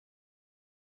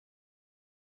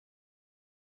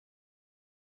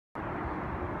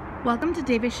Welcome to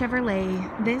Davis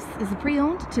Chevrolet. This is a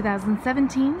pre-owned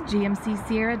 2017 GMC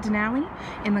Sierra Denali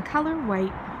in the color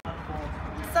white.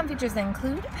 Some features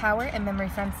include power and memory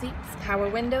front seats, power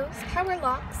windows, power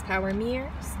locks, power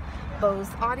mirrors,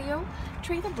 Bose audio,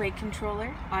 trailer brake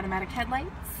controller, automatic headlights.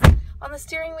 On the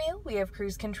steering wheel, we have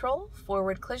cruise control,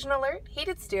 forward collision alert,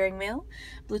 heated steering wheel,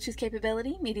 Bluetooth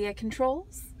capability, media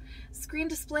controls, screen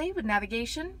display with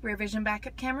navigation, rear vision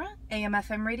backup camera,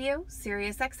 AM/FM radio,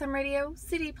 Sirius XM radio,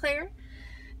 CD player,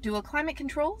 dual climate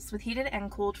controls with heated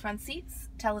and cooled front seats,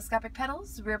 telescopic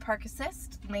pedals, rear park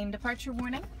assist, lane departure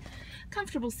warning,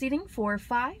 comfortable seating for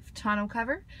 5, tonneau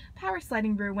cover, power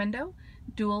sliding rear window,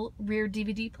 dual rear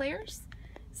DVD players,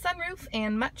 sunroof,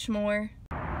 and much more.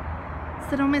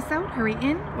 So don't miss out, hurry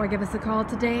in or give us a call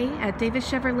today at Davis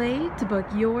Chevrolet to book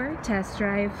your test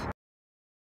drive.